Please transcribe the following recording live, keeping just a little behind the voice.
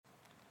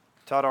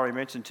Todd already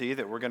mentioned to you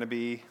that we're going to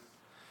be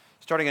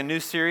starting a new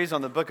series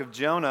on the book of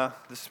Jonah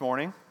this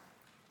morning.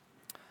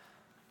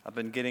 I've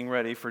been getting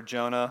ready for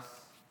Jonah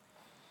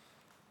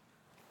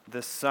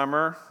this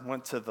summer.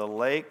 Went to the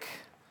lake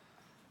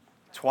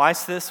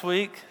twice this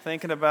week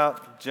thinking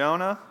about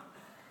Jonah.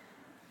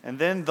 And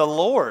then the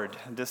Lord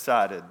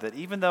decided that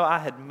even though I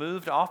had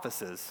moved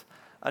offices,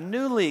 a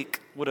new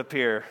leak would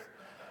appear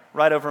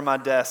right over my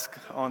desk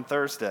on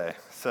Thursday.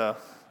 So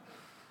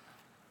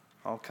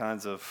all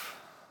kinds of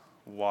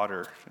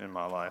water in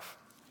my life.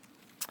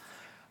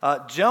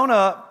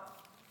 Jonah,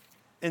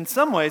 in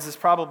some ways, is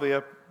probably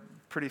a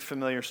pretty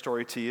familiar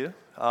story to you.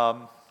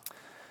 The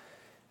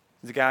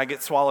guy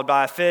gets swallowed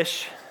by a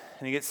fish,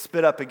 and he gets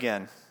spit up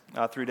again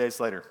 3 days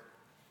later.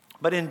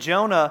 But in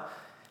Jonah,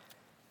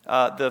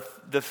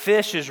 the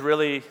fish is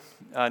really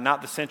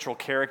not the central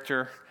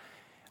character,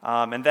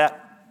 and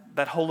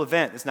that whole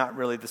event is not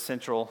really the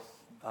central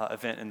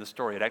event in the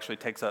story. It actually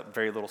takes up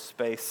very little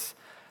space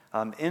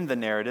in the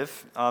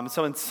narrative.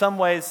 So in some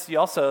ways, you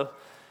also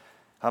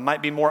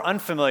might be more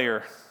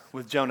unfamiliar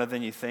with Jonah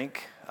than you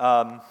think.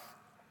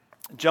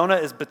 Jonah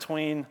is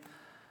between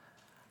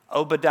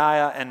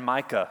Obadiah and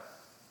Micah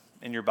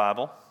in your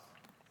Bible.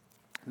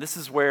 This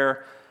is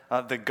where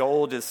the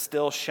gold is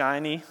still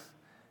shiny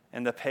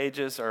and the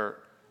pages are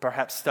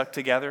perhaps stuck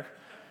together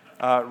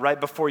right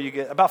before you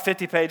get, about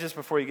 50 pages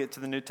before you get to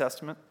the New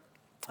Testament.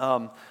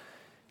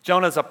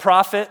 Jonah's a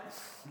prophet,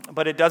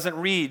 but it doesn't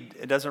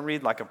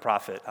read like a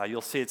prophet.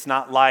 You'll see it's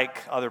not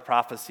like other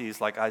prophecies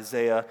like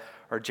Isaiah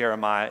or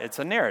Jeremiah. It's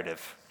a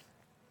narrative.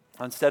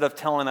 Instead of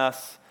telling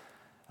us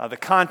the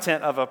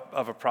content of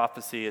a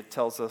prophecy, it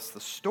tells us the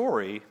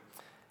story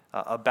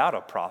about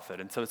a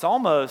prophet. And so it's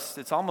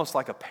almost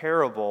like a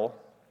parable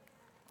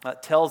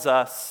that tells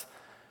us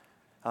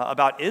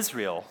about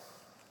Israel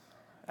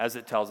as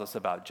it tells us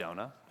about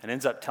Jonah, and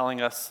ends up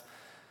telling us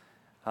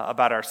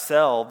about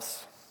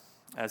ourselves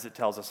as it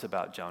tells us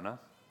about Jonah.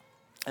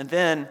 And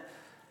then,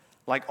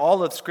 like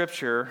all of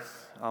Scripture,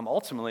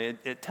 ultimately,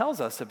 it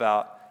tells us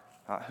about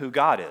who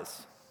God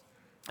is.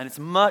 And it's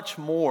much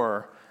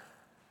more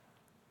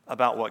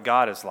about what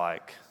God is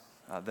like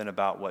than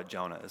about what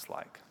Jonah is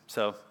like.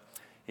 So,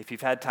 if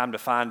you've had time to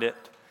find it,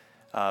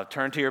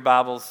 turn to your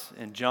Bibles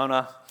in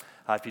Jonah.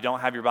 If you don't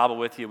have your Bible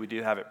with you, we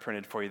do have it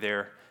printed for you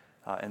there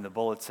in the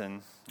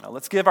bulletin.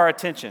 Let's give our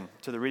attention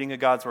to the reading of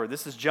God's Word.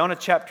 This is Jonah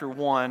chapter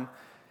 1,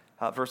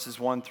 verses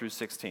 1 through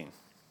 16.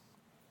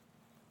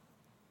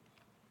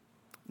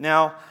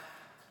 Now,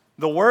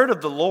 the word of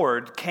the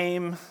Lord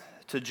came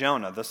to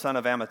Jonah, the son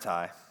of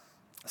Amittai,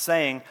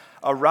 saying,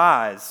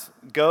 "Arise,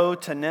 go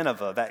to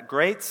Nineveh, that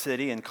great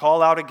city, and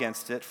call out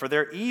against it, for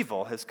their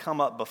evil has come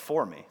up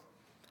before me."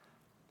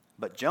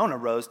 But Jonah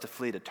rose to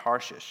flee to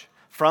Tarshish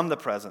from the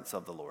presence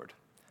of the Lord.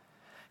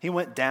 He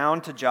went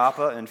down to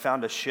Joppa and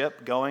found a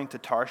ship going to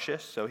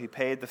Tarshish, so he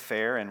paid the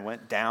fare and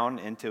went down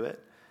into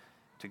it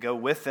to go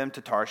with them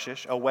to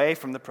Tarshish, away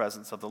from the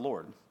presence of the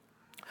Lord.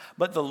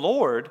 But the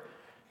Lord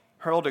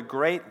hurled a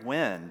great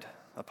wind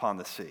upon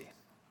the sea,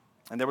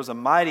 and there was a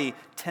mighty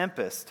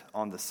tempest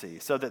on the sea,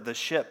 so that the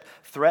ship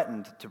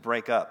threatened to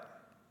break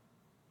up.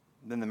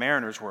 Then the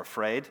mariners were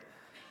afraid,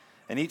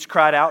 and each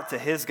cried out to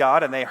his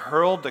God, and they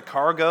hurled the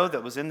cargo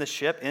that was in the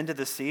ship into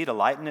the sea to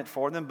lighten it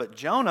for them. But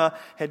Jonah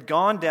had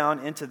gone down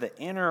into the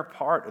inner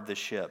part of the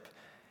ship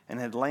and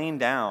had lain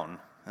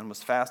down and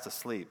was fast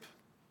asleep.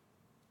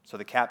 So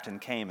the captain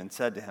came and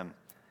said to him,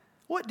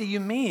 "What do you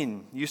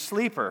mean, you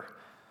sleeper?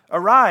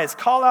 Arise,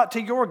 call out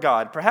to your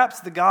God. Perhaps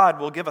the God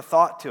will give a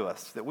thought to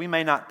us, that we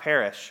may not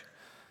perish."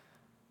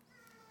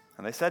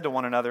 And they said to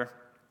one another,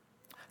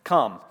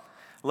 "Come,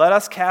 let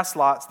us cast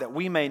lots, that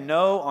we may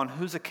know on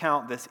whose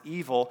account this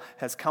evil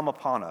has come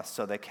upon us."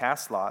 So they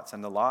cast lots,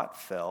 and the lot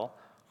fell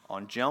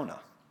on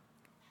Jonah.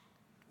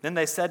 Then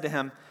they said to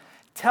him,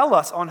 "Tell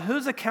us on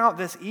whose account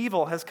this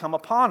evil has come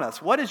upon us.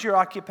 What is your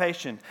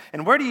occupation,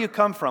 and where do you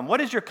come from?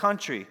 What is your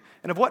country,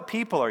 and of what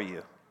people are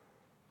you?"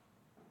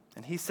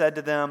 And he said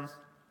to them,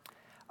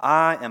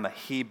 "I am a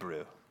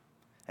Hebrew,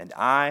 and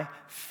I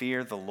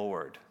fear the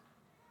Lord,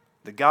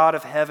 the God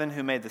of heaven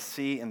who made the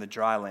sea and the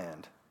dry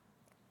land."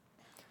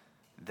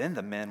 Then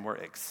the men were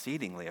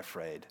exceedingly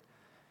afraid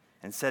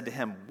and said to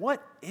him,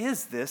 "What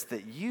is this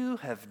that you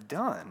have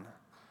done?"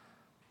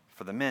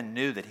 For the men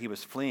knew that he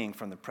was fleeing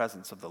from the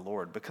presence of the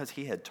Lord, because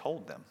he had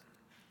told them.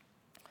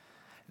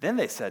 Then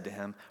they said to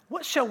him,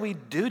 "What shall we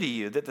do to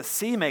you that the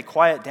sea may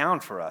quiet down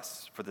for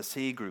us?" For the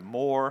sea grew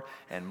more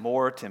and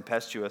more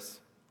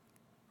tempestuous.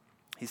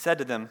 He said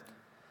to them,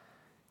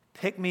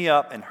 "Pick me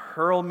up and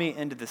hurl me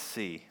into the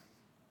sea.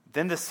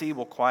 Then the sea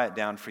will quiet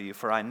down for you,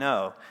 for I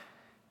know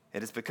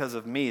it is because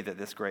of me that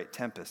this great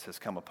tempest has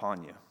come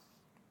upon you."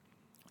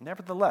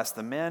 Nevertheless,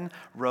 the men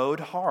rowed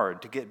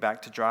hard to get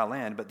back to dry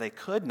land, but they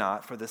could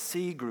not, for the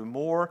sea grew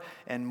more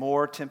and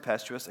more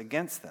tempestuous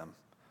against them.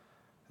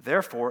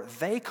 Therefore,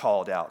 they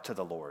called out to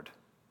the Lord,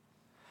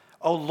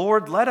 "O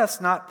Lord, let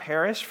us not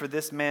perish for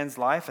this man's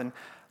life, and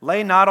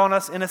lay not on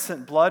us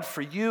innocent blood,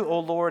 for you, O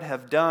Lord,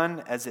 have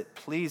done as it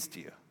pleased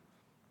you."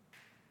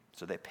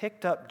 So they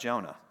picked up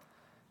Jonah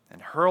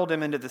and hurled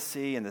him into the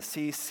sea, and the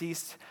sea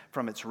ceased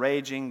from its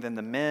raging. Then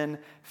the men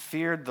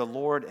feared the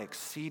Lord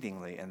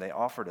exceedingly, and they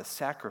offered a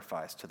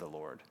sacrifice to the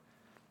Lord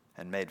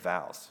and made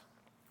vows.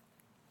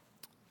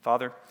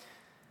 Father,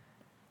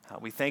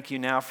 we thank you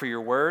now for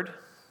your word.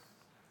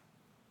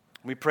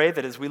 We pray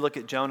that as we look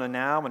at Jonah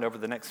now and over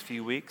the next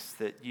few weeks,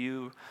 that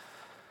you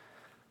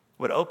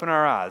would open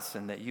our eyes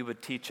and that you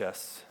would teach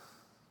us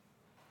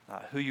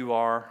who you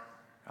are.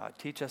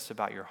 Teach us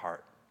about your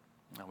heart.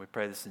 We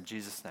pray this in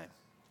Jesus' name.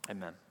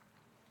 Amen.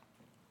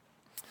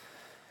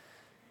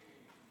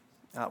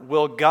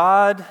 Will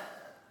God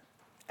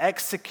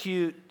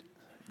execute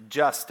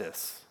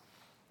justice,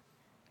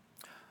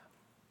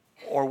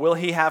 or will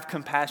he have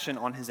compassion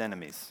on his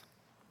enemies?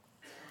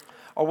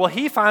 Or will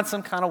he find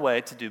some kind of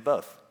way to do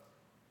both?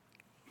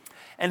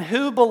 And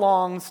who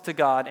belongs to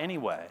God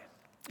anyway?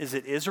 Is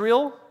it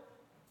Israel,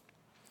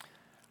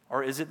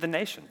 or is it the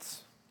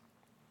nations?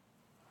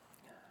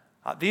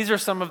 These are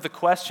some of the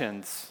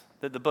questions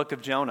that the book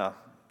of Jonah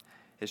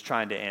is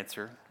trying to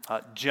answer.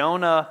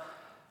 Jonah,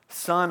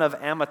 son of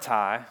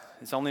Amittai,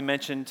 is only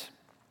mentioned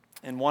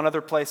in one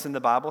other place in the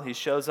Bible. He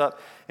shows up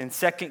in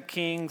 2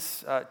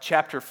 Kings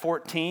chapter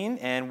 14,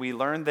 and we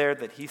learn there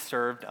that he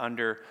served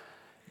under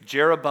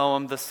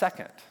Jeroboam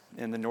II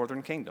in the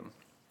northern kingdom.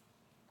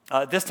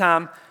 This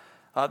time,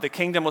 the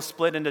kingdom was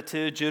split into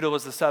two. Judah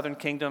was the southern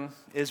kingdom.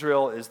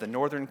 Israel is the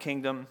northern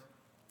kingdom.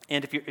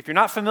 And if you're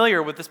not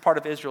familiar with this part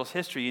of Israel's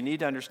history, you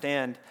need to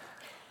understand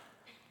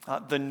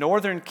the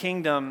northern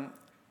kingdom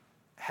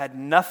had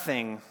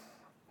nothing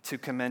to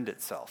commend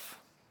itself.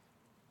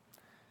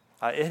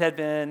 It had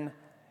been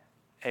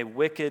a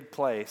wicked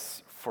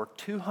place for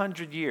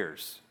 200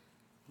 years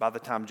by the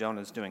time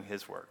Jonah is doing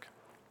his work.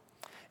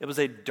 It was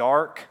a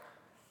dark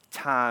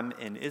time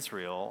in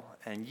Israel,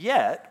 and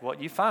yet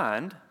what you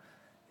find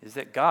is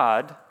that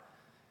God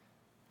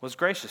was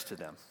gracious to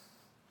them.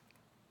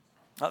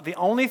 The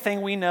only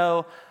thing we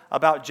know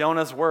about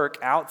Jonah's work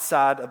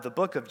outside of the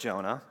book of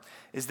Jonah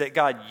is that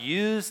God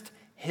used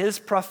his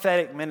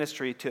prophetic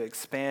ministry to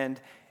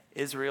expand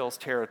Israel's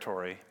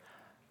territory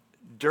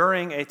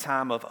during a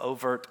time of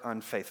overt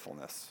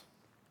unfaithfulness.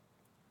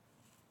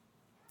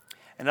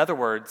 In other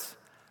words,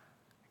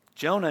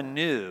 Jonah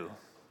knew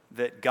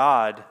that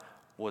God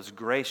was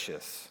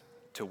gracious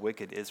to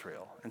wicked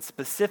Israel. And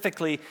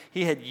specifically,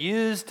 he had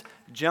used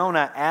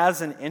Jonah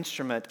as an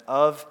instrument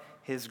of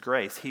his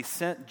grace. He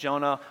sent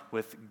Jonah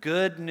with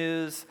good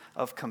news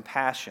of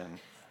compassion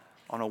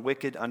on a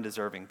wicked,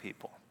 undeserving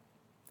people.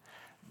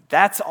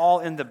 That's all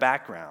in the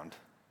background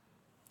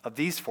of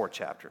these 4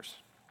 chapters.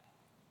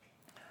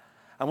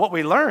 And what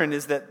we learn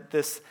is that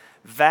this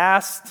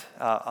vast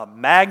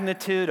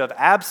magnitude of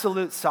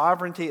absolute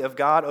sovereignty of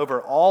God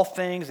over all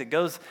things, it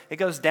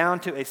goes down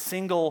to a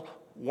single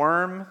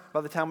worm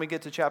by the time we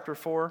get to chapter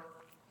 4.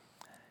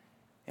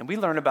 And we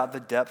learn about the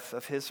depth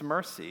of his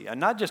mercy, and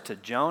not just to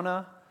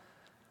Jonah,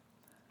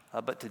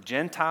 but to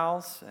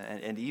Gentiles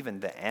and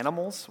even the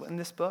animals in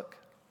this book.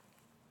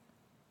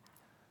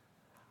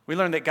 We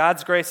learn that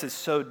God's grace is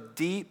so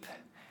deep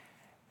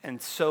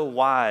and so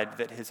wide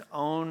that his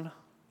own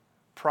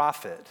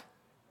prophet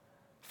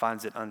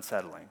finds it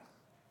unsettling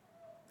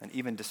and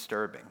even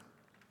disturbing.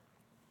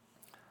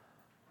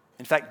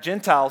 In fact,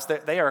 Gentiles,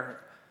 they are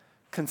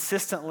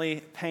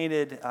consistently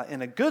painted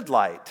in a good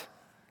light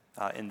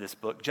in this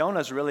book.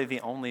 Jonah's really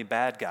the only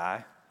bad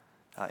guy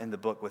in the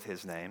book with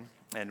his name.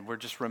 And we're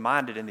just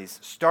reminded in these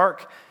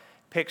stark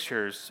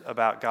pictures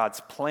about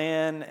God's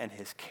plan and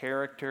his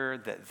character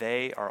that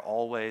they are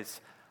always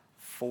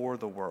for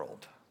the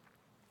world.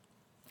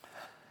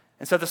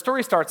 And so the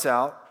story starts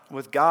out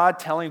with God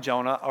telling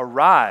Jonah,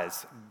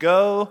 "Arise,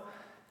 go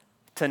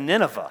to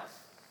Nineveh."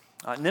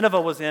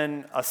 Nineveh was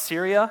in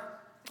Assyria,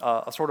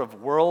 a sort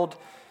of world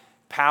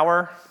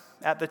power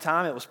at the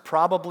time. It was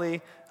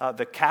probably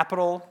the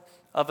capital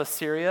of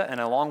Assyria,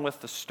 and along with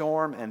the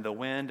storm and the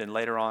wind and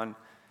later on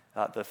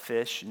the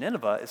fish,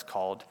 Nineveh is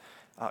called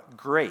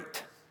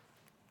great.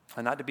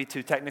 And not to be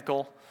too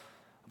technical,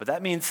 but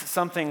that means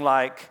something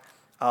like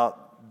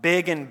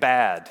big and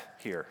bad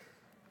here.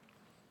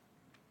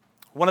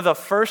 One of the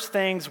first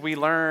things we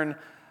learn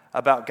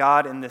about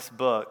God in this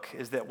book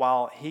is that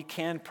while he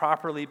can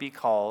properly be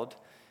called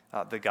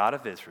the God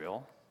of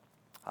Israel,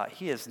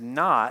 he is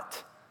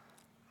not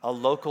a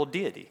local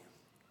deity.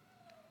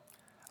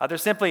 There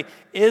simply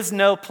is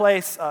no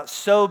place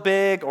so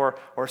big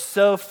or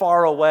so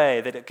far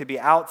away that it could be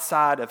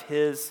outside of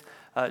his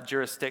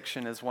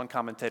jurisdiction, as one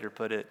commentator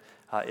put it.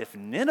 If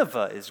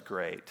Nineveh is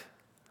great,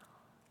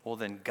 well,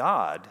 then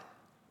God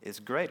is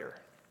greater.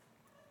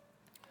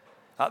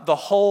 The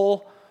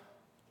whole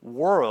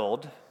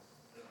world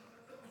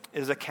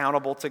is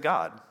accountable to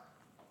God.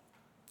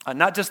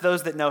 Not just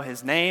those that know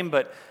his name,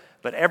 but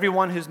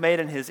everyone who's made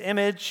in his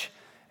image.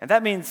 And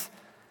that means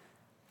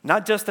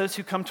not just those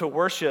who come to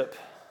worship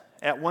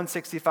at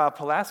 165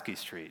 Pulaski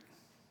Street,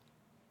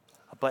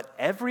 but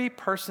every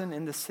person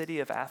in the city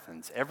of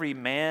Athens, every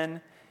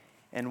man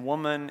and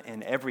woman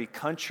in every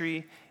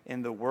country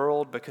in the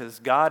world, because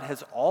God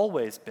has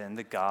always been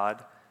the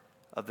God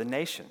of the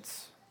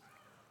nations.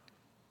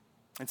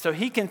 And so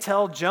he can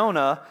tell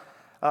Jonah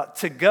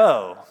to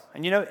go.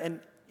 And and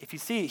if you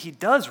see, he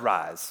does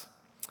rise,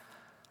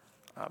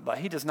 but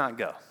he does not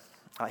go.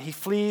 He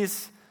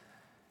flees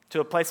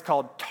to a place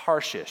called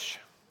Tarshish.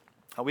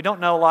 We don't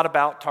know a lot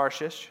about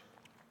Tarshish.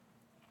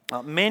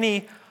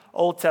 Many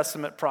Old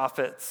Testament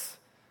prophets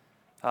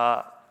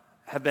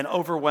have been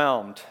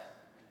overwhelmed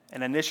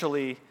and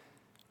initially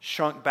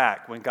shrunk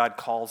back when God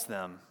calls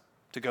them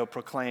to go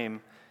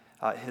proclaim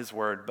his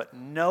word. But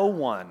no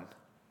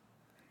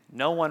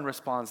one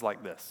responds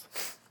like this.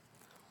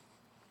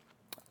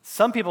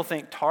 Some people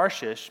think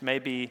Tarshish may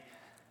be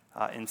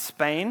in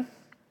Spain,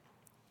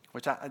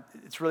 which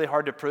it's really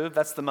hard to prove.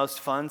 That's the most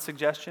fun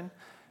suggestion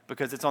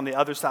because it's on the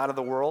other side of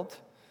the world.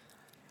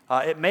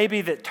 It may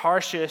be that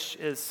Tarshish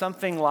is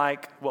something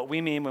like what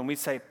we mean when we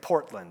say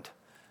Portland,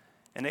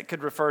 and it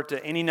could refer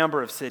to any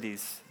number of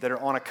cities that are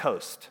on a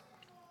coast.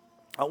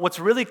 What's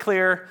really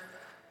clear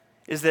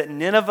is that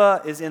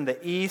Nineveh is in the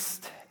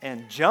east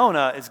and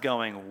Jonah is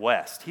going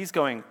west. He's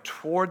going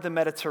toward the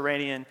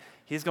Mediterranean.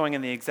 He's going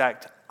in the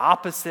exact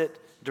opposite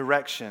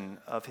direction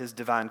of his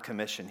divine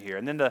commission here.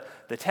 And then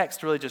the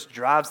text really just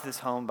drives this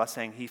home by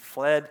saying he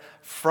fled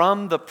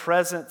from the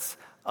presence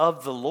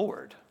of the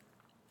Lord.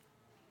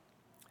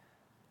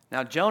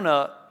 Now,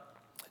 Jonah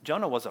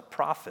was a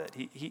prophet.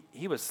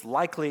 He was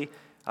likely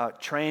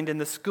trained in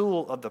the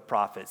school of the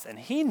prophets, and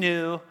he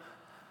knew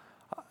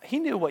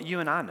what you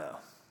and I know,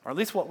 or at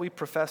least what we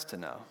profess to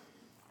know,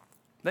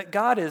 that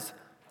God is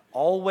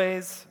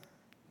always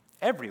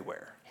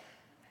everywhere.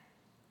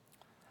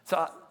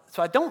 So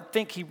I don't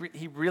think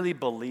he really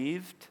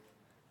believed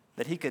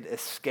that he could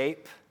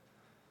escape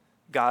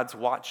God's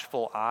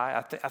watchful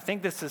eye. I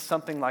think this is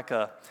something like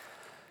a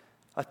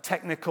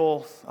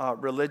technical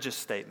religious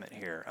statement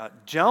here.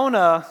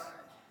 Jonah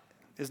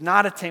is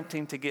not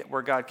attempting to get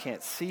where God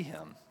can't see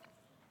him.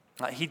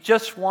 He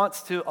just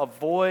wants to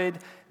avoid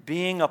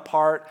being a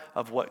part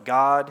of what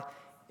God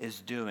is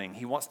doing.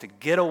 He wants to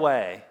get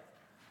away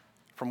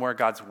from where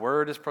God's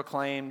word is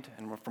proclaimed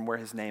and from where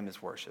his name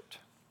is worshiped.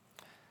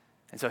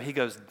 And so he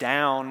goes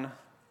down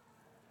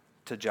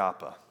to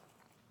Joppa.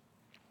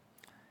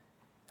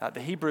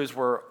 The Hebrews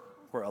were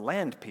a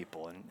land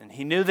people, and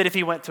he knew that if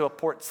he went to a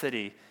port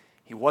city,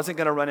 he wasn't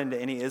going to run into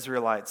any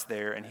Israelites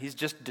there, and he's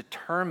just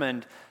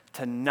determined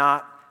to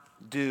not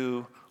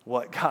do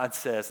what God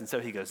says. And so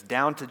he goes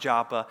down to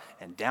Joppa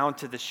and down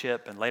to the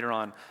ship, and later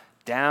on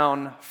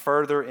down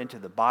further into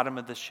the bottom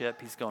of the ship.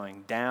 He's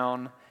going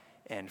down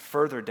and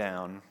further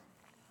down,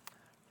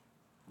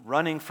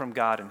 running from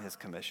God and his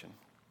commission.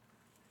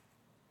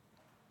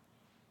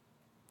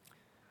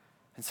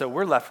 And so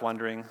we're left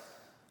wondering,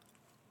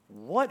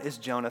 what is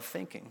Jonah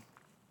thinking?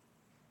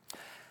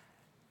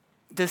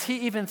 Does he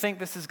even think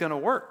this is going to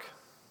work?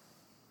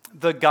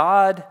 The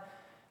God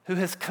who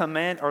has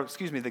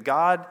the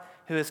God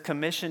who has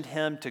commissioned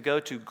him to go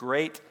to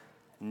great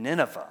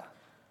Nineveh,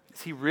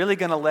 is he really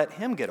going to let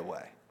him get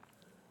away?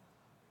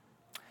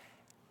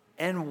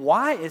 And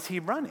why is he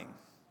running?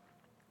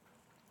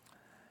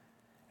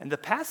 And the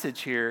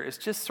passage here is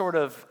just sort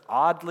of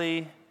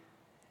oddly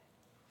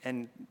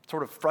and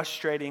sort of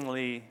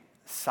frustratingly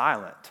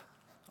silent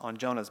on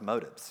Jonah's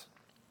motives.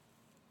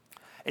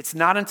 It's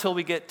not until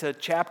we get to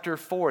chapter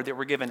 4 that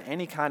we're given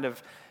any kind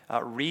of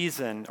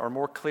reason or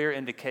more clear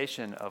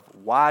indication of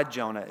why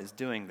Jonah is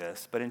doing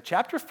this. But in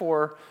chapter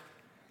 4,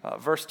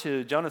 verse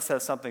 2, Jonah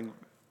says something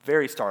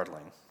very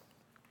startling.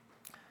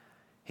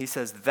 He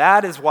says,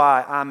 "That is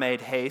why I made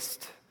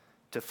haste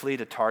to flee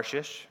to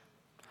Tarshish,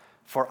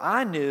 for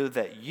I knew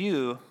that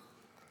you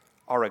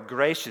are a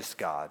gracious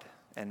God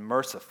and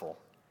merciful,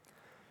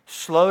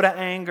 slow to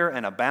anger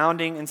and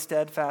abounding in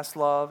steadfast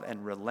love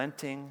and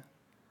relenting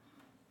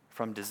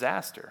from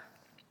disaster."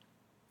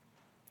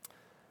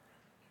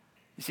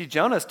 You see,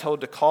 Jonah is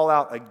told to call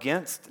out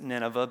against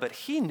Nineveh, but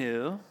he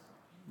knew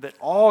that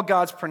all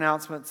God's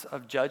pronouncements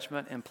of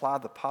judgment imply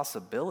the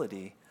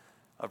possibility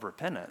of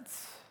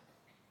repentance.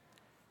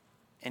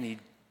 And he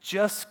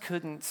just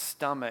couldn't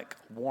stomach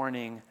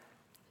warning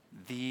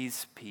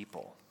these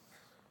people.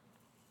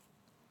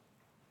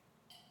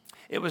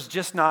 It was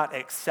just not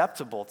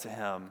acceptable to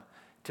him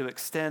to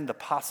extend the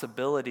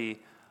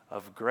possibility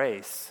of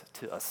grace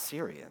to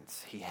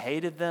Assyrians. He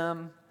hated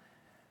them,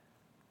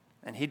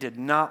 and he did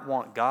not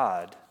want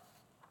God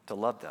to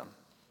love them.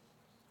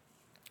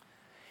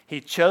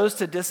 He chose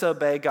to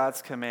disobey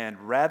God's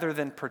command rather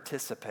than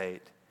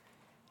participate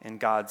in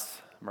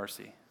God's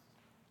mercy.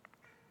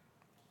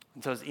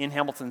 And so as Ian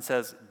Hamilton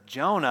says,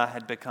 Jonah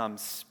had become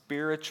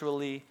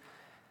spiritually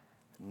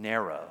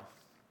narrow.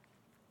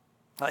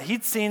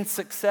 He'd seen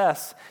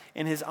success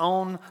in his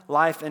own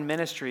life and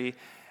ministry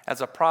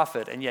as a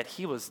prophet, and yet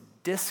he was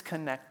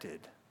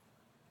disconnected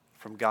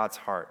from God's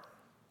heart.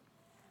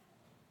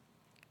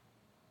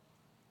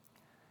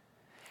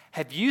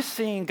 Have you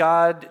seen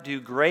God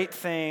do great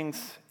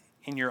things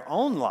in your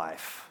own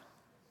life,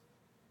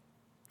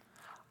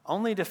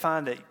 only to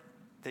find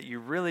that you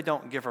really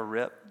don't give a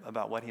rip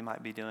about what he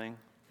might be doing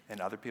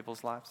in other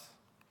people's lives?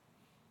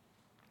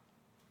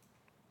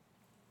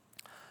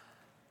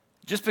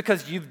 just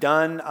because you've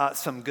done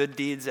some good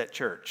deeds at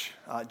church,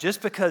 just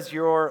because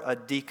you're a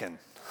deacon,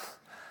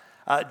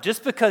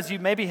 just because you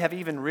maybe have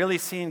even really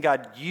seen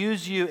God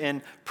use you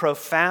in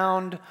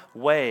profound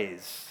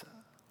ways,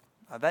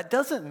 that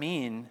doesn't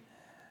mean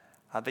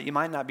that you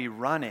might not be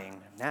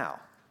running now.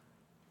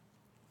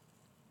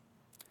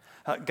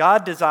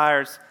 God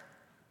desires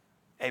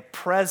a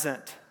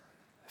present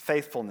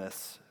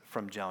faithfulness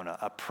from Jonah,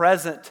 a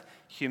present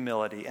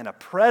humility, and a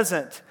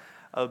present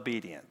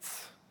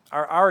obedience.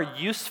 Our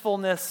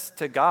usefulness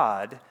to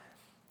God,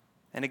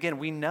 and again,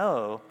 we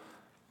know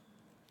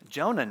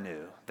Jonah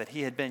knew that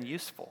he had been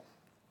useful.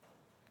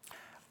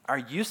 Our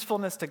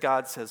usefulness to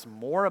God says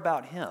more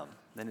about him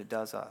than it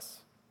does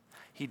us.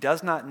 He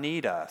does not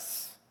need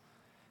us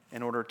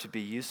in order to be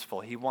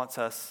useful. He wants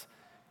us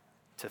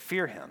to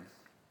fear him,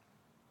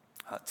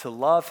 to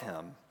love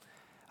him,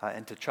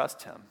 and to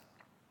trust him.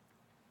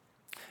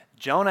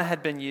 Jonah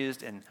had been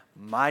used in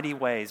mighty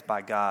ways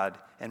by God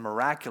and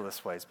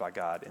miraculous ways by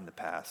God in the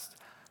past,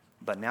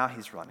 but now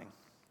he's running.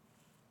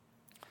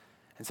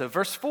 And so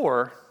verse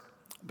 4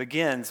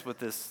 begins with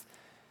this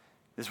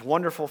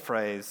wonderful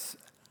phrase,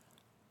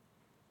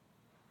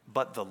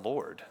 but the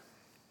Lord.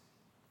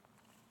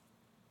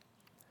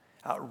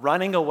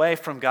 Running away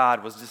from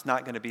God was just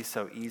not going to be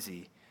so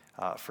easy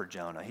for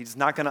Jonah. He's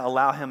not going to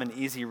allow him an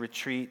easy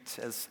retreat.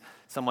 As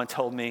someone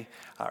told me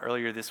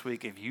earlier this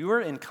week, if you are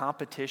in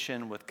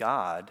competition with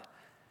God,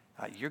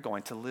 you're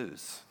going to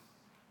lose.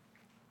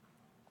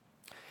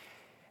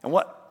 And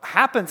what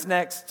happens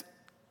next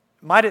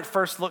might at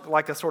first look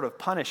like a sort of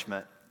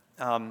punishment,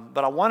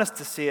 but I want us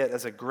to see it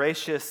as a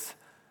gracious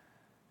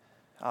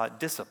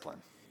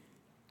discipline,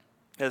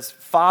 as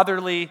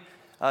fatherly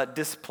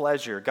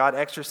displeasure, God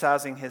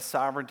exercising his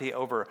sovereignty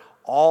over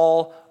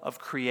all of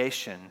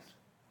creation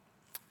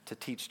to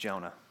teach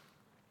Jonah.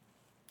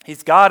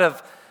 He's God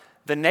of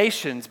the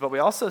nations, but we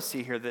also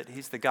see here that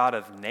he's the God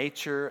of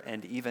nature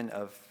and even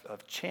of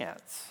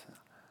chance.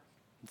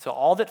 And so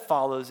all that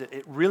follows,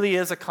 it really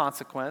is a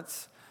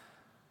consequence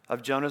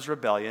of Jonah's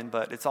rebellion,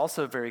 but it's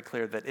also very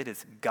clear that it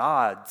is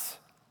God's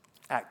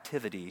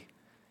activity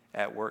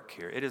at work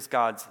here. It is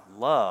God's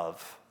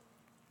love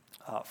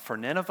for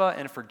Nineveh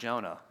and for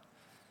Jonah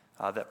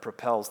that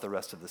propels the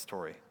rest of the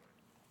story.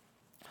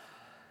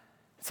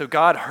 So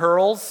God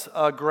hurls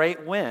a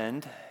great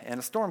wind, and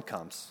a storm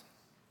comes.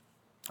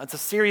 It's a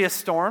serious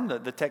storm.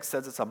 The text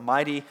says it's a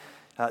mighty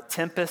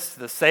tempest.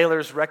 The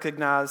sailors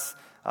recognize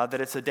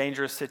that it's a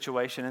dangerous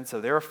situation, and so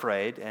they're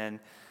afraid, and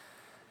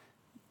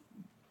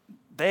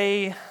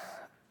they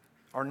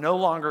are no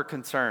longer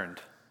concerned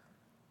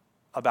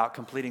about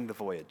completing the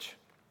voyage.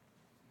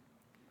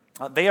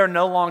 They are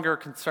no longer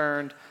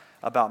concerned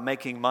about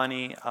making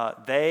money.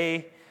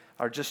 They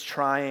are just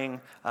trying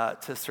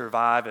to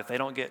survive. If they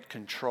don't get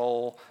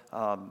control,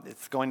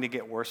 it's going to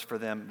get worse for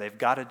them. They've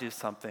got to do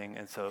something,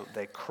 and so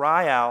they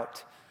cry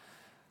out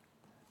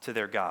to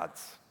their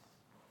gods.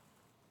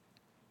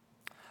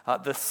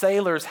 The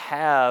sailors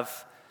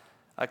have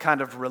a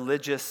kind of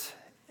religious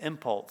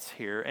impulse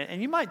here,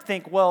 and you might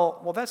think,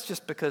 well, that's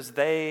just because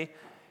they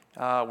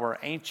were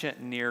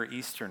ancient Near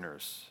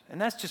Easterners,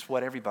 and that's just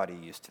what everybody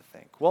used to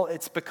think. Well,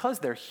 it's because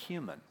they're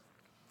human.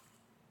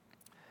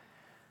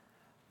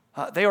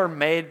 They are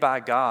made by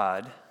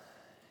God,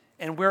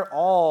 and we're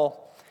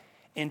all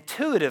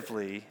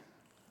intuitively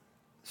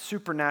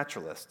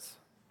supernaturalists.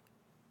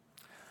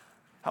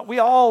 We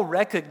all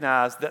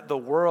recognize that the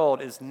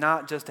world is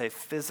not just a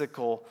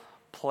physical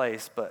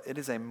place, but it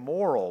is a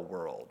moral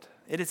world.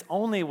 It is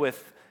only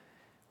with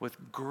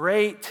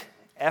great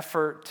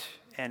effort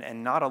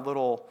and not a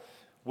little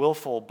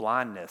willful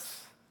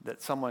blindness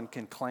that someone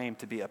can claim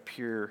to be a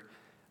pure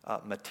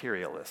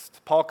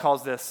materialist. Paul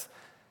calls this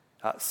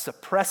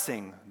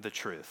suppressing the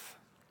truth.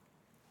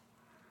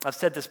 I've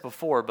said this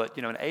before, but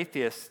an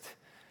atheist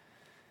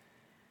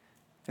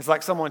is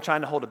like someone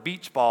trying to hold a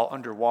beach ball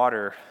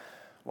underwater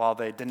while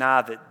they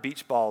deny that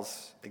beach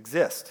balls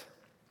exist.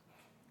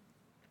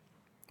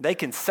 They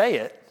can say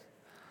it,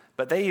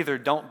 but they either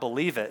don't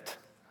believe it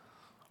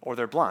or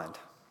they're blind.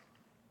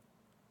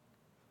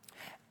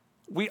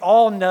 We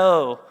all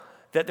know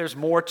that there's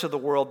more to the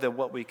world than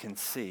what we can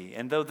see.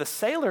 And though the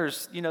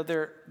sailors,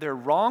 they're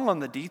wrong on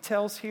the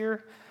details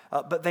here,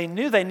 but they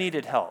knew they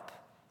needed help.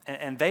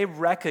 And they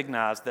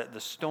recognized that the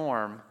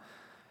storm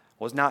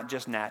was not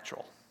just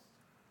natural.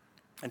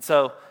 And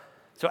so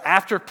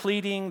after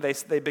pleading,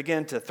 they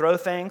begin to throw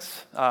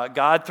things.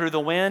 God threw the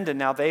wind, and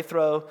now they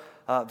throw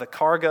the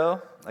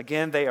cargo.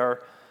 Again, they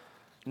are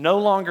no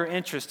longer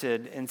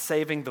interested in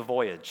saving the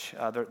voyage.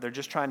 They're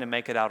just trying to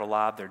make it out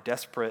alive. They're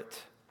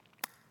desperate.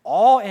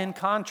 All in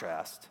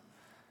contrast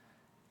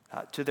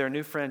to their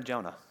new friend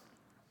Jonah.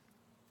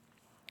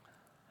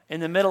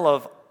 In the middle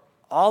of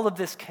all of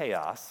this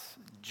chaos,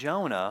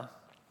 Jonah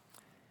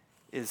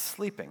is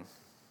sleeping.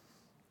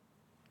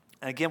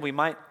 And again, we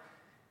might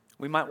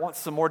want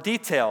some more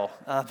detail,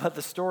 but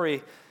the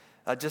story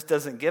just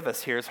doesn't give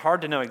us here. It's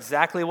hard to know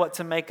exactly what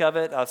to make of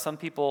it. Some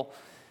people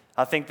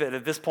think that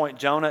at this point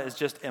Jonah is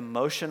just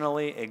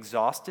emotionally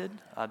exhausted,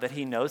 that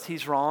he knows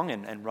he's wrong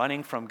and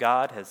running from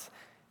God has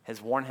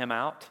has worn him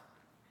out.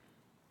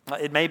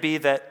 It may be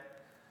that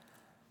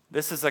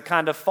this is a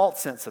kind of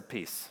false sense of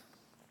peace.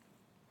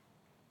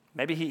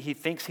 Maybe he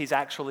thinks he's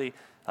actually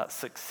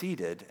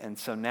succeeded, and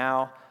so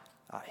now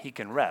he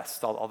can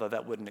rest, although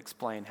that wouldn't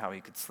explain how he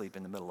could sleep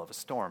in the middle of a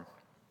storm.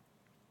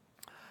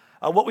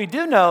 What we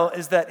do know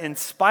is that in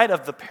spite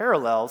of the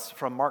parallels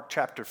from Mark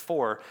chapter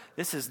 4,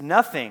 this is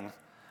nothing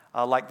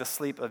like the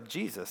sleep of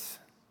Jesus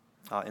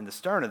in the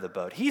stern of the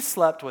boat. He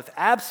slept with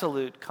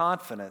absolute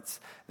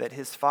confidence that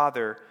his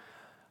Father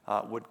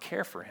would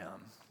care for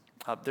him.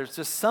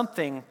 There's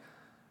something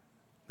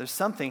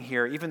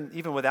here,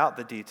 even without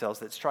the details,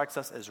 that strikes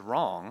us as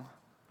wrong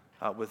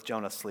with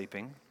Jonah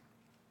sleeping.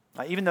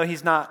 Even though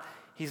he's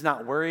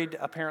not worried,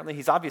 apparently,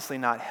 he's obviously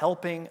not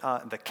helping.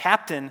 The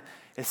captain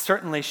is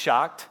certainly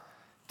shocked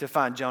to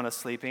find Jonah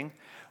sleeping.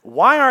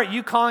 Why aren't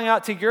you calling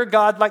out to your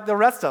God like the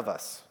rest of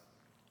us?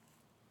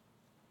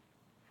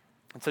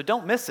 And so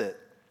don't miss it.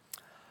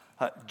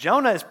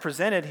 Jonah is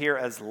presented here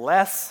as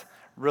less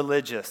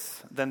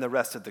religious than the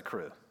rest of the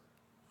crew,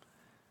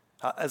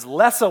 as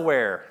less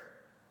aware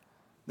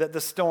that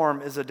the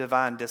storm is a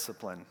divine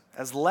discipline,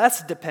 as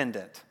less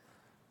dependent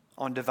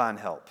on divine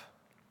help.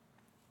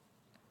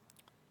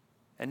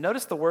 And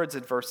notice the words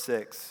in verse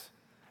 6.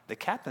 The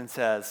captain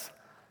says,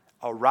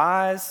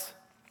 "Arise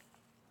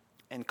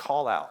and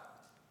call out."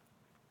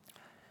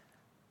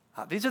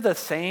 These are the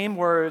same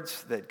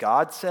words that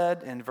God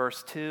said in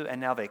verse 2,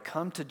 and now they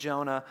come to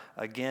Jonah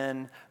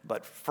again,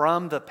 but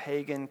from the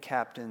pagan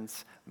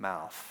captain's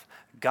mouth.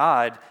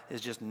 God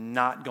is just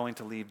not going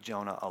to leave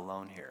Jonah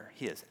alone here.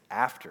 He is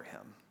after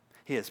him.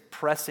 He is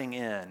pressing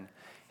in.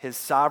 His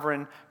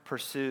sovereign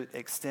pursuit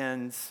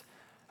extends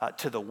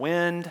to the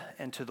wind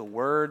and to the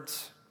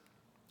words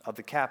of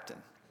the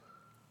captain.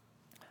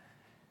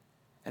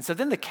 And so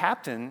then the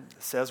captain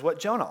says what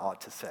Jonah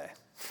ought to say.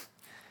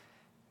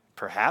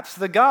 Perhaps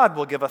the God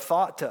will give a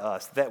thought to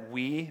us that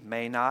we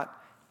may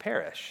not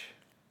perish.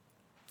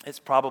 It's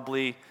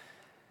probably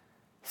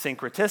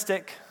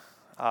syncretistic.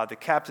 The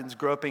captain's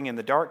groping in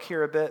the dark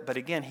here a bit, but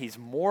again, he's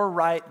more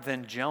right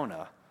than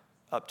Jonah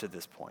up to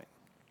this point.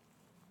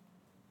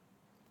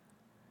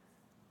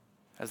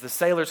 As the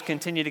sailors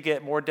continue to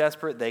get more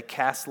desperate, they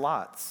cast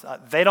lots.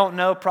 They don't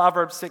know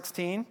Proverbs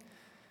 16,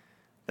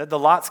 that the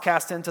lots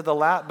cast into the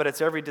lap, but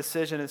it's every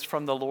decision is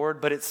from the Lord,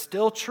 but it's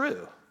still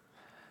true.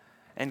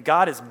 And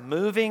God is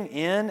moving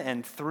in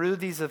and through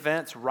these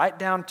events right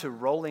down to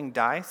rolling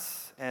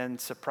dice, and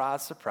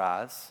surprise,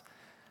 surprise,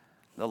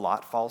 the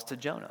lot falls to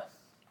Jonah.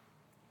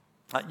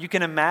 You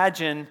can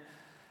imagine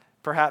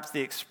perhaps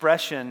the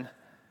expression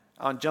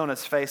on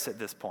Jonah's face at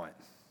this point.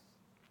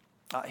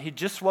 He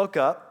just woke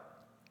up.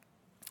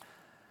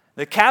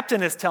 The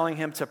captain is telling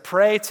him to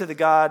pray to the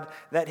God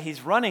that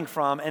he's running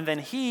from, and then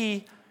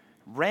he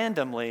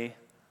randomly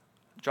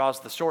draws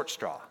the short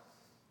straw.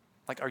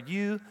 Like, are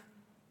you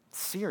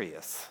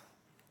serious?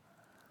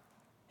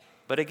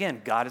 But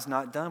again, God is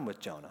not done with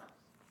Jonah.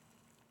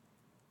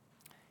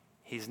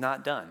 He's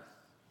not done.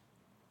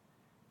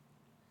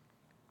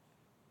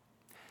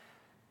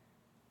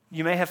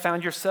 You may have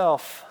found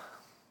yourself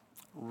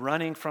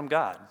running from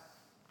God,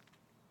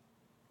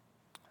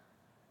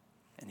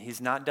 and He's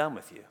not done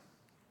with you.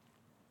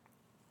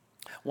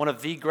 One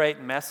of the great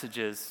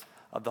messages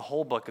of the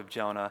whole book of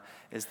Jonah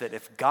is that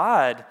if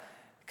God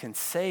can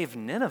save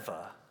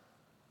Nineveh,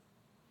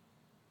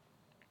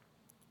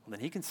 then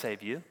He can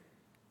save you.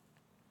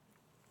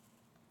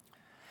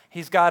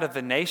 He's God of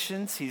the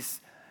nations.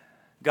 He's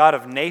God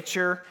of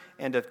nature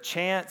and of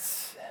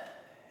chance.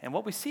 And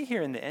what we see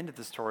here in the end of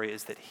the story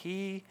is that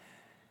He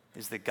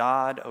is the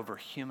God over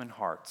human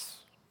hearts.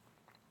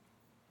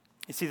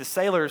 You see, the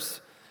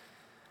sailors,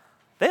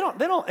 they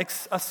don't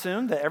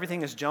assume that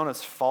everything is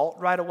Jonah's fault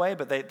right away,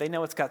 but they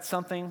know it's got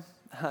something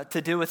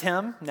to do with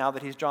him now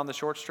that he's drawn the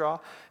short straw.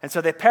 And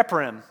so they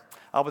pepper him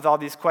with all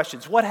these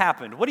questions. What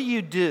happened? What do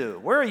you do?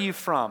 Where are you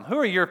from? Who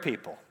are your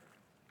people?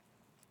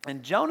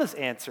 And Jonah's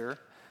answer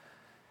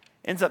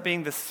ends up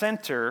being the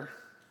center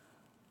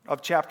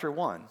of chapter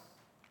 1.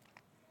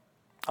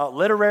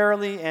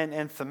 Literarily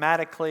and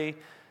thematically,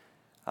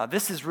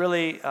 this is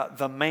really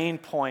the main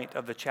point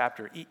of the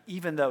chapter,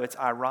 even though it's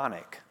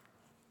ironic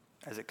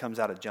as it comes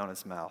out of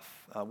Jonah's mouth.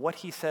 What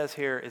he says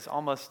here is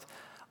almost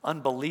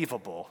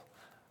unbelievable,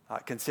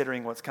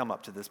 considering what's come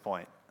up to this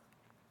point.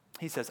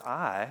 He says,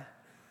 I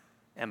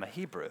am a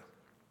Hebrew.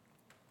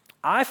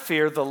 I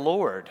fear the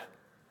Lord,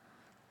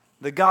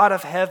 the God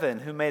of heaven,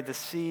 who made the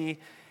sea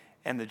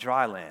and the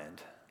dry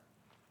land.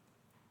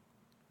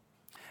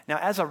 Now,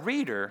 as a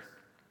reader,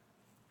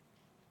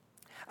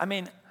 I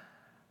mean,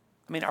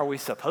 are we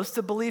supposed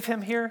to believe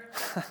him here?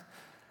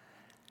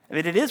 I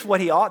mean, it is what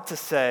he ought to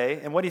say,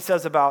 and what he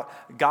says about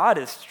God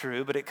is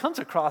true, but it comes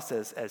across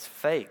as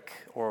fake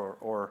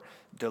or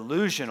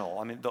delusional.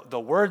 I mean, the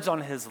words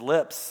on his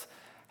lips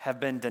have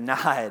been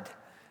denied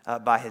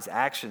by his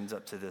actions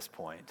up to this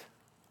point.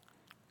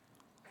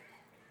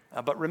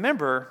 But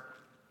remember,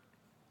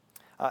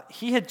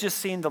 he had just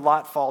seen the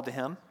lot fall to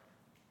him.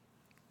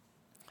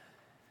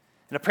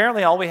 And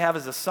apparently all we have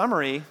is a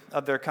summary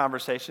of their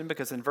conversation,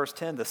 because in verse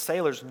 10, the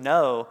sailors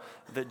know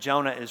that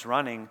Jonah is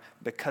running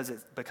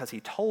because he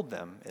told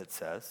them, it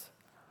says.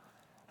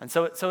 And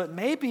so it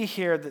may be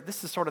here that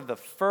this is sort of the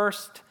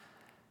first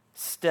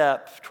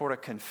step toward a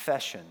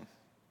confession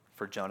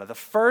for Jonah. The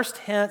first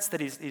hints that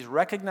he's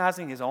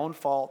recognizing his own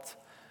fault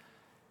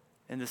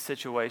in this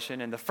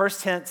situation, and the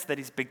first hints that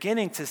he's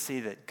beginning to see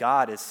that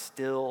God is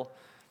still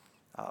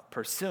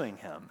pursuing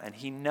him. And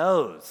he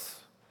knows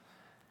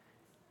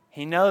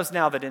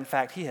now that in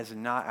fact he has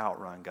not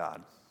outrun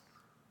God.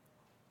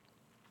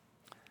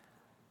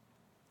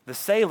 The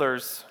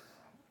sailors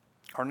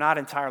are not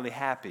entirely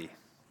happy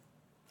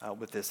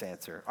with this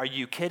answer. Are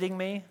you kidding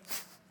me?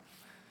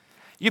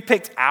 You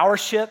picked our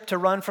ship to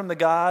run from the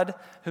God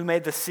who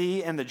made the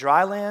sea and the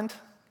dry land?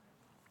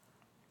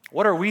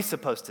 What are we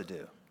supposed to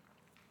do?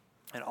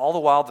 And all the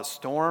while, the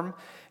storm,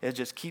 it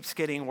just keeps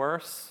getting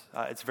worse.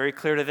 It's very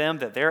clear to them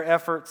that their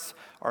efforts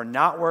are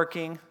not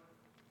working.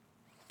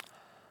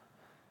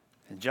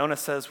 And Jonah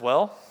says,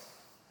 well,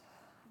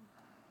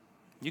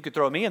 you could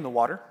throw me in the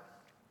water.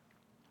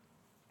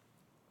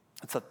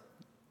 It's a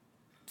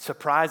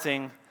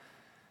surprising,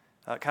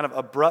 kind of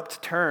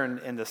abrupt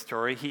turn in the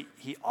story.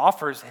 He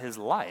offers his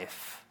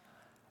life,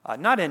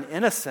 not in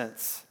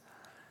innocence,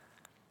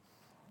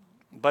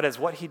 but as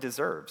what he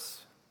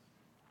deserves.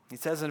 He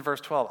says in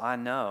verse 12, I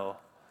know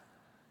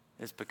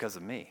it's because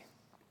of me.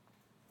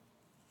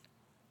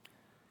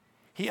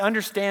 He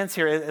understands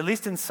here, at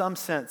least in some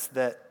sense,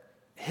 that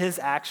his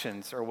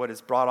actions are what has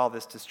brought all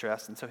this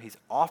distress, and so he's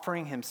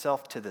offering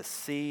himself to the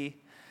sea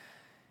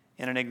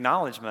in an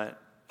acknowledgement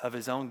of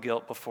his own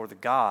guilt before the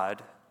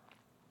God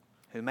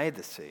who made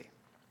the sea.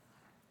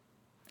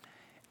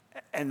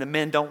 And the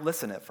men don't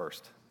listen at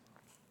first.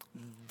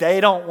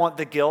 They don't want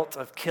the guilt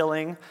of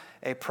killing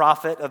a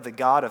prophet of the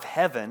God of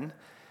heaven.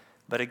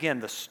 But again,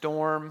 the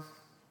storm,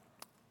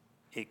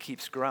 it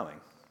keeps growing.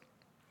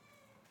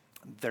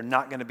 They're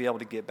not going to be able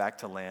to get back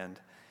to land.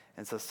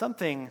 And so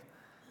something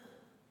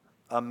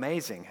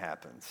amazing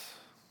happens.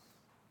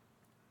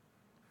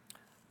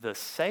 The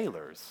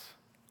sailors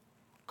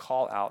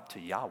call out to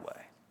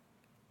Yahweh.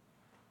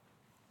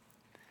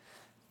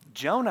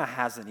 Jonah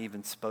hasn't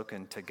even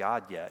spoken to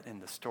God yet in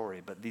the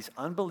story, but these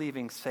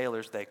unbelieving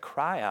sailors, they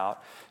cry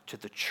out to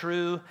the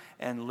true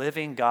and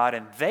living God,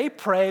 and they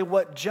pray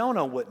what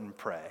Jonah wouldn't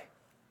pray.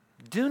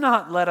 Do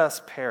not let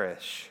us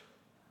perish.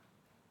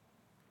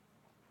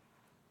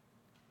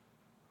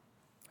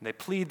 They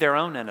plead their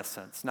own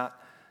innocence,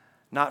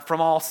 not from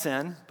all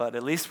sin, but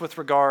at least with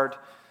regard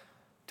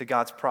to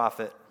God's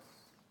prophet.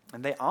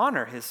 And they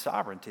honor his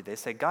sovereignty. They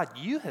say, God,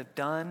 you have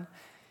done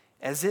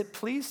as it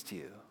pleased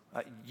you.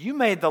 You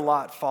made the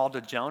lot fall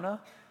to Jonah.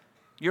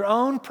 Your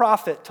own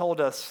prophet told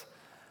us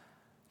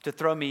to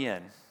throw me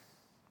in.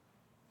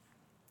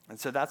 And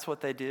so that's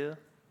what they do.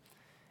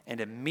 And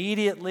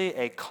immediately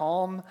a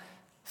calm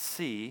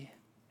sea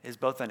is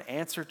both an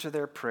answer to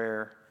their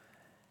prayer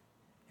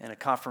and a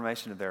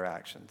confirmation of their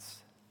actions.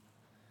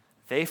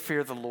 They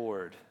fear the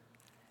Lord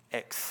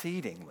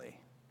exceedingly.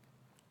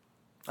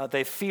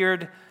 They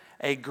feared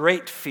a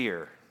great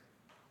fear.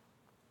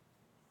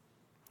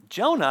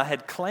 Jonah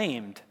had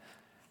claimed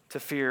to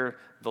fear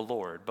the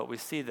Lord, but we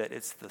see that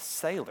it's the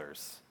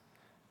sailors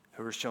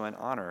who are showing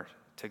honor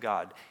to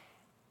God.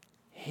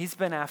 He's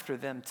been after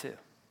them too.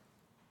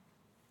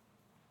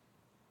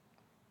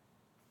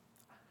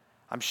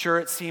 I'm sure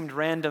it seemed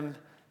random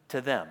to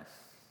them,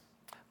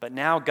 but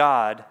now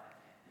God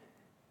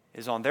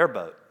is on their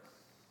boat.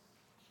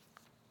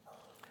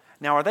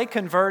 Now, are they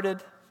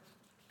converted?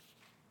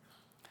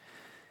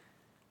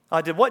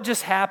 Did what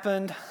just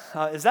happened,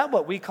 is that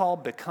what we call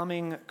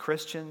becoming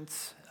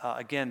Christians?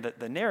 Again,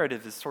 the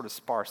narrative is sort of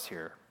sparse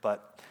here,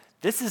 but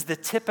this is the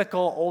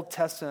typical Old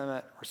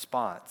Testament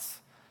response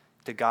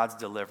to God's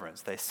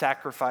deliverance. They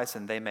sacrifice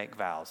and they make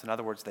vows. In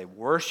other words, they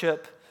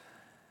worship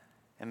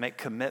and make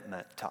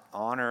commitment to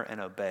honor and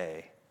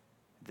obey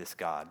this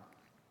God.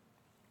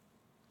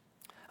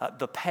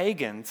 The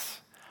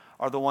pagans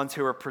are the ones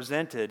who are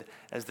presented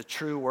as the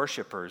true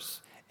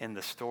worshipers in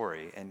the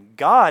story. And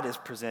God is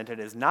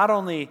presented as not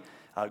only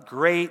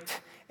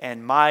great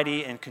and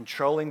mighty and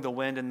controlling the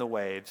wind and the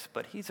waves,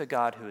 but he's a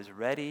God who is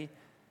ready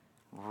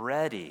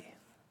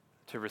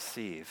to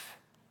receive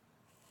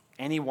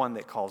anyone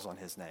that calls on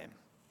his name.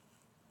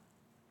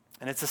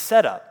 And it's a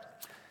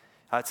setup.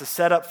 It's a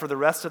setup for the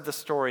rest of the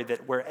story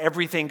where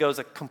everything goes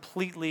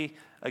completely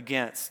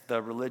against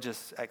the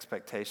religious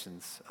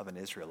expectations of an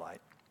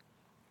Israelite.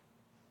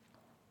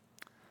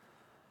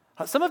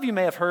 Some of you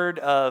may have heard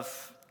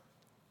of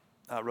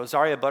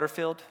Rosaria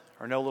Butterfield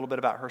or know a little bit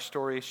about her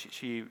story.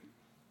 She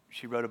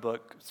wrote a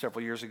book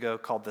several years ago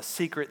called The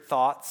Secret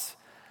Thoughts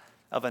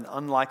of an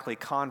Unlikely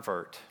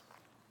Convert.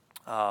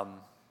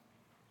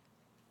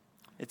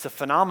 It's a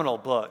phenomenal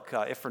book,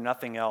 if for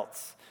nothing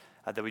else,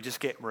 that we just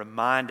get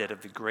reminded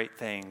of the great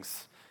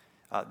things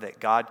that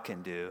God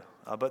can do.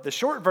 But the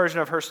short version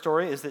of her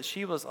story is that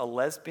she was a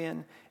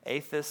lesbian,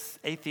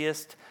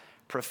 atheist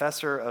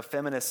professor of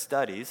feminist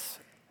studies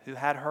who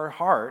had her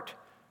heart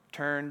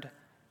turned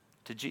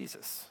to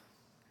Jesus.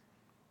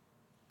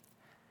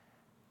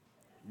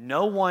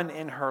 no one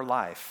in her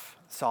life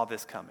saw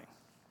this coming.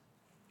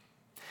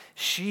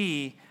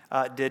 She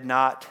did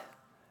not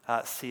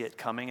see it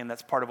coming, and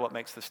that's part of what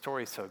makes the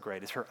story so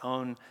great, is her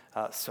own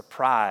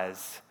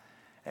surprise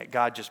at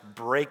God just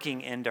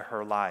breaking into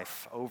her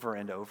life over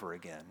and over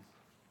again.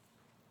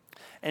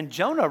 And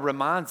Jonah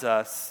reminds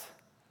us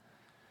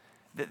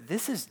that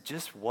this is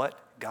just what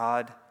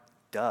God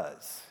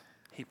does.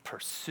 He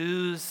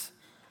pursues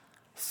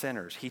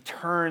sinners. He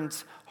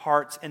turns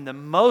hearts in the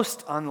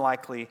most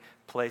unlikely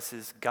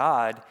places.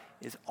 God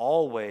is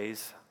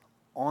always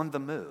on the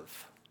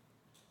move.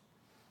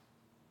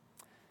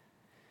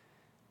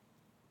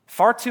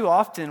 Far too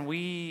often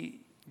we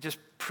just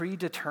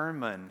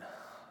predetermine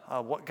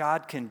what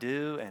God can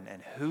do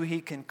and who he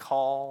can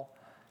call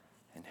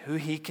and who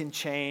he can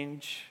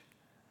change.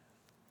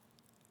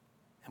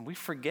 And we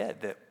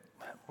forget that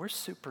we're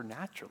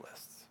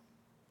supernaturalists.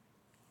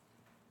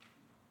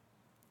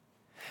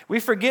 We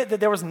forget that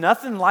there was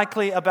nothing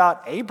likely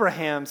about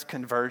Abraham's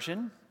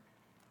conversion,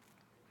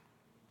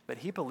 but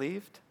he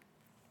believed.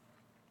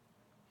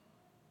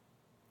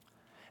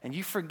 And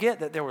you forget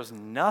that there was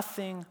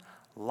nothing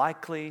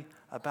likely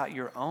about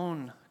your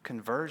own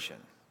conversion.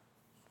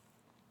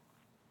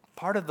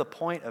 Part of the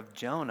point of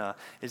Jonah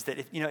is that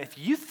if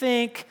you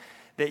think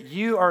that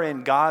you are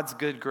in God's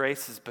good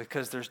graces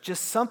because there's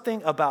just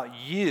something about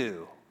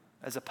you,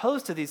 as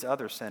opposed to these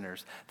other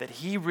sinners, that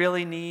he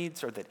really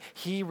needs or that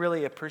he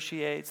really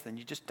appreciates, then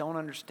you just don't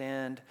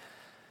understand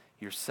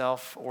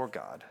yourself or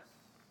God.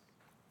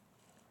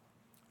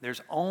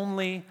 There's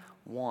only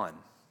one.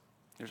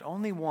 There's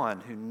only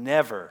one who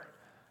never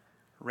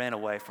ran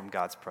away from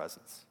God's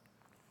presence.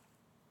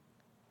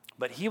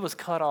 But he was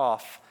cut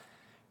off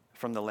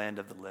from the land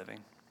of the living.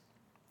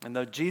 And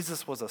though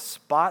Jesus was a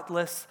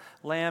spotless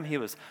lamb, he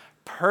was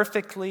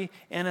perfectly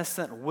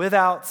innocent,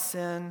 without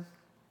sin,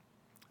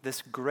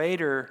 this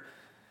greater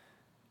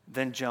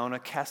than Jonah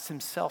cast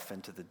himself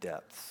into the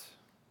depths.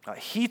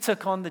 He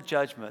took on the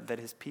judgment that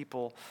his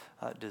people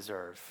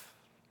deserve.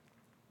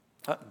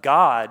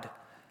 God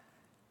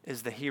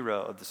is the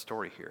hero of the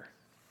story here.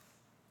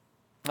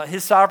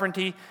 His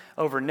sovereignty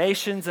over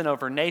nations and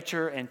over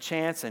nature and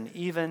chance and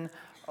even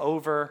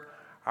over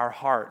our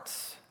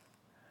hearts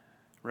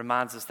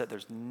reminds us that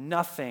there's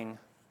nothing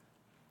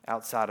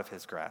outside of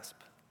his grasp.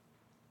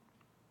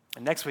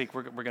 And next week,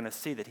 we're going to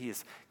see that he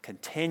is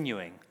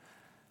continuing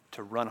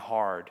to run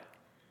hard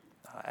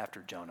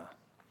after Jonah.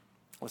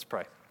 Let's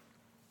pray.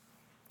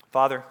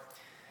 Father,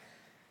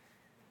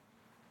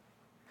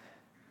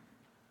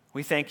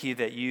 we thank you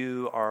that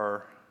you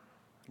are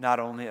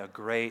not only a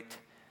great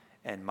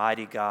and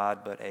mighty God,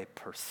 but a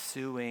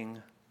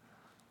pursuing,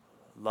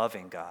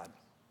 loving God.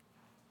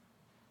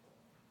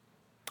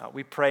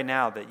 We pray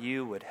now that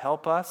you would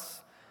help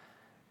us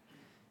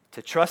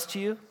to trust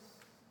you.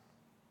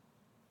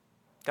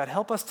 God,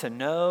 help us to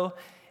know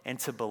and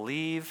to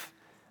believe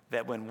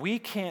that when we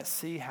can't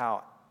see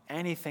how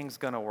anything's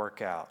going to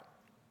work out,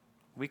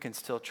 we can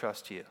still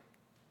trust you.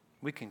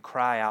 We can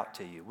cry out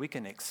to you. We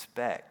can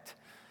expect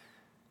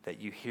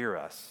that you hear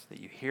us, that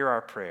you hear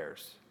our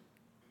prayers.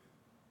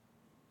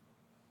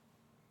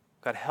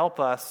 God, help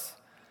us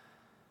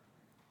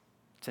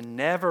to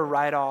never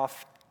write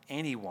off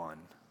anyone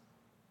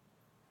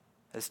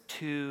as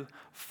too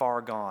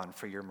far gone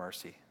for your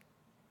mercy.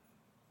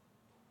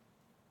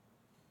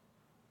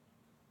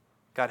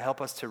 God,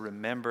 help us to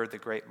remember the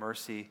great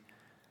mercy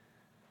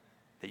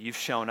that you've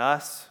shown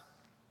us.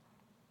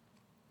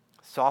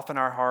 Soften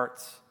our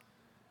hearts.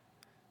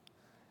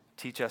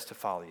 Teach us to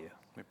follow you.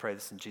 We pray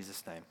this in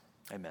Jesus' name.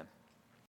 Amen.